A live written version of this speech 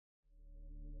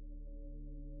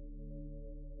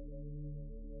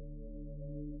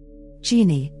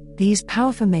Jeannie, these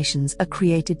Powerfirmations are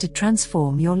created to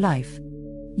transform your life.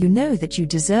 You know that you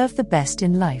deserve the best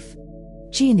in life.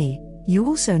 Jeannie, you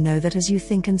also know that as you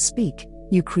think and speak,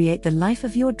 you create the life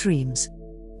of your dreams.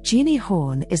 Jeannie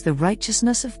Horn is the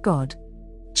righteousness of God.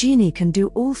 Jeannie can do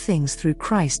all things through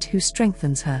Christ who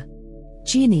strengthens her.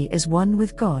 Jeannie is one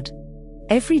with God.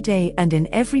 Every day and in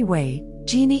every way,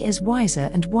 Jeannie is wiser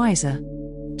and wiser.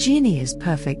 Jeannie is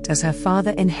perfect as her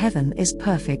Father in heaven is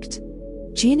perfect.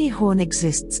 Jeannie Horn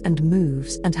exists and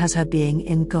moves and has her being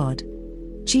in God.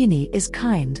 Jeannie is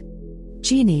kind.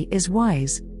 Jeannie is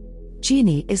wise.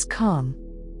 Jeannie is calm.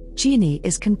 Jeannie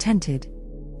is contented.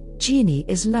 Jeannie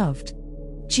is loved.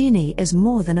 Jeannie is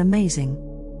more than amazing.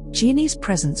 Jeannie's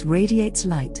presence radiates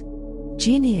light.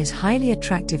 Jeannie is highly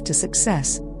attractive to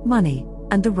success, money,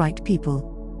 and the right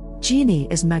people. Jeannie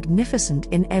is magnificent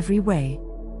in every way.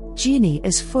 Jeannie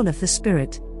is full of the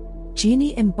Spirit.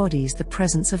 Jeannie embodies the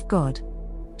presence of God.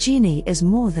 Jeannie is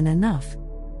more than enough.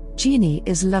 Jeannie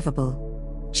is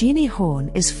lovable. Jeannie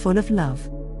Horn is full of love.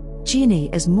 Jeannie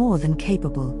is more than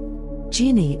capable.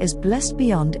 Jeannie is blessed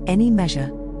beyond any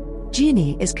measure.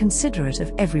 Jeannie is considerate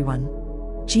of everyone.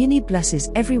 Jeannie blesses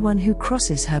everyone who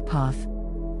crosses her path.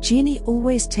 Jeannie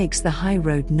always takes the high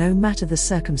road no matter the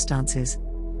circumstances.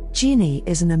 Jeannie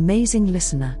is an amazing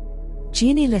listener.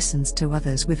 Jeannie listens to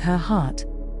others with her heart.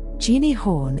 Jeannie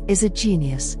Horn is a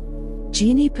genius.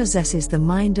 Jeannie possesses the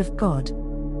mind of God.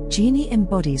 Jeannie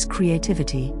embodies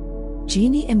creativity.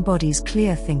 Jeannie embodies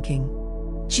clear thinking.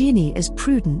 Jeannie is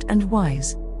prudent and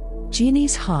wise.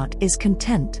 Jeannie's heart is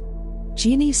content.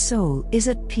 Jeannie's soul is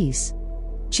at peace.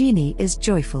 Jeannie is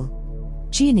joyful.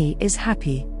 Jeannie is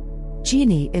happy.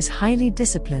 Jeannie is highly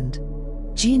disciplined.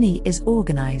 Jeannie is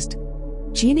organized.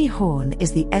 Jeannie Horn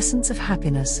is the essence of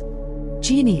happiness.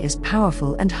 Jeannie is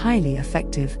powerful and highly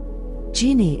effective.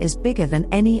 Jeannie is bigger than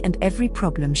any and every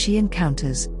problem she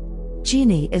encounters.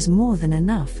 Jeannie is more than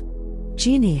enough.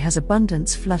 Jeannie has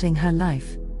abundance flooding her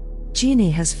life.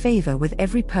 Jeannie has favor with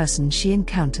every person she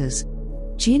encounters.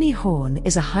 Jeannie Horn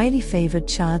is a highly favored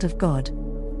child of God.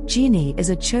 Jeannie is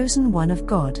a chosen one of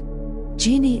God.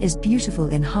 Jeannie is beautiful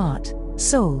in heart,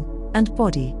 soul, and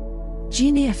body.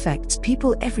 Jeannie affects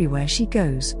people everywhere she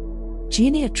goes.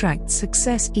 Jeannie attracts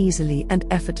success easily and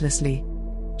effortlessly.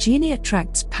 Jeannie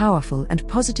attracts powerful and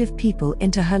positive people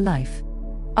into her life.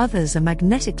 Others are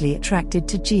magnetically attracted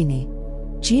to Jeannie.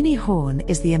 Jeannie Horn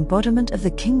is the embodiment of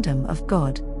the kingdom of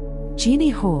God. Jeannie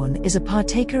Horn is a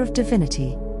partaker of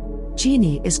divinity.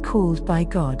 Jeannie is called by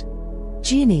God.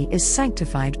 Jeannie is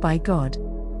sanctified by God.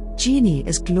 Jeannie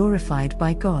is glorified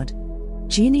by God.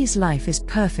 Jeannie's life is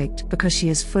perfect because she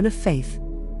is full of faith.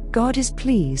 God is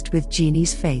pleased with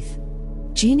Jeannie's faith.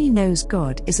 Jeannie knows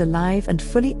God is alive and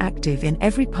fully active in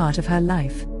every part of her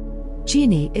life.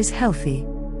 Jeannie is healthy.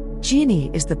 Jeannie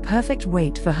is the perfect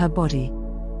weight for her body.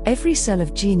 Every cell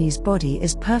of Jeannie's body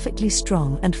is perfectly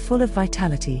strong and full of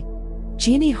vitality.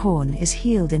 Jeannie Horn is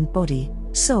healed in body,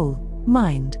 soul,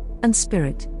 mind, and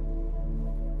spirit.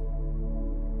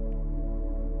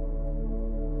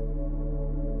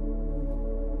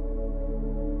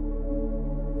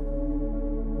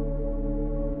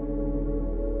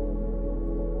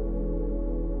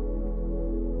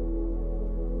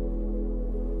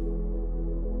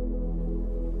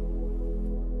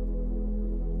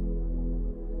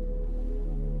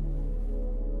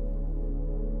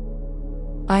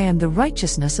 I am the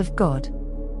righteousness of God.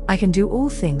 I can do all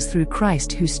things through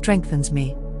Christ who strengthens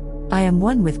me. I am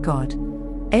one with God.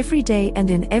 Every day and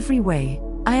in every way,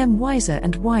 I am wiser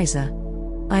and wiser.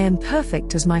 I am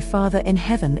perfect as my Father in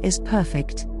heaven is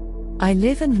perfect. I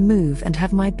live and move and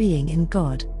have my being in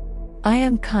God. I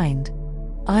am kind.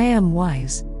 I am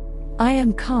wise. I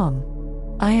am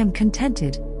calm. I am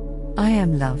contented. I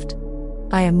am loved.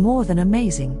 I am more than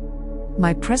amazing.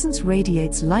 My presence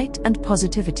radiates light and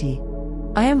positivity.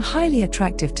 I am highly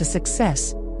attractive to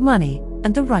success, money,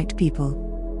 and the right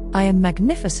people. I am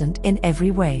magnificent in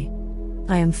every way.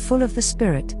 I am full of the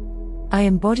Spirit. I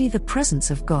embody the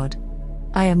presence of God.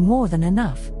 I am more than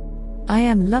enough. I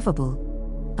am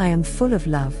lovable. I am full of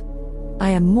love. I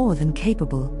am more than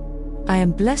capable. I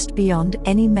am blessed beyond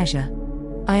any measure.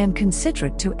 I am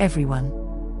considerate to everyone.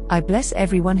 I bless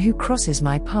everyone who crosses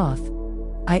my path.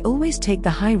 I always take the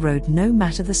high road no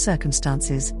matter the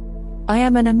circumstances. I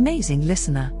am an amazing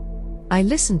listener. I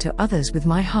listen to others with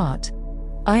my heart.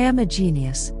 I am a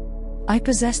genius. I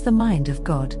possess the mind of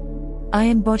God. I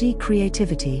embody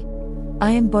creativity.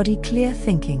 I embody clear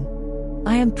thinking.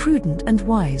 I am prudent and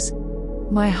wise.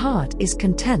 My heart is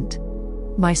content.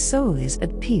 My soul is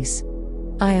at peace.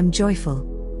 I am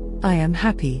joyful. I am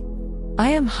happy. I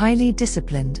am highly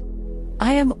disciplined.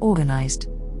 I am organized.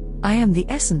 I am the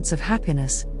essence of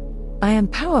happiness. I am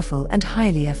powerful and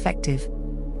highly effective.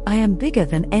 I am bigger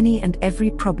than any and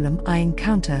every problem I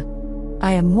encounter.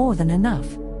 I am more than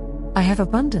enough. I have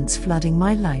abundance flooding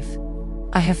my life.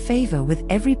 I have favor with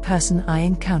every person I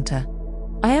encounter.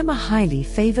 I am a highly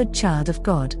favored child of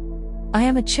God. I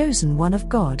am a chosen one of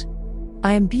God.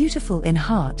 I am beautiful in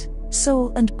heart,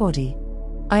 soul, and body.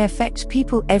 I affect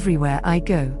people everywhere I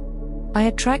go. I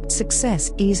attract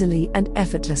success easily and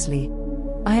effortlessly.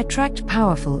 I attract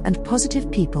powerful and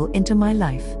positive people into my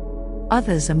life.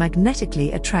 Others are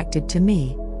magnetically attracted to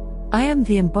me. I am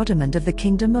the embodiment of the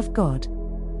kingdom of God.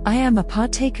 I am a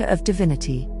partaker of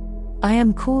divinity. I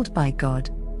am called by God.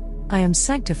 I am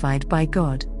sanctified by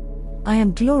God. I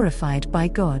am glorified by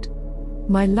God.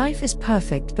 My life is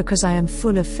perfect because I am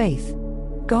full of faith.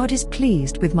 God is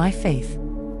pleased with my faith.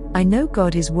 I know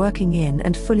God is working in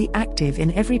and fully active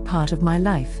in every part of my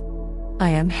life. I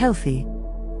am healthy.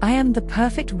 I am the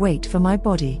perfect weight for my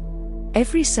body.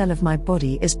 Every cell of my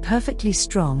body is perfectly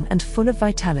strong and full of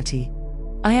vitality.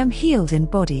 I am healed in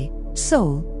body,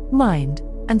 soul, mind,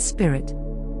 and spirit.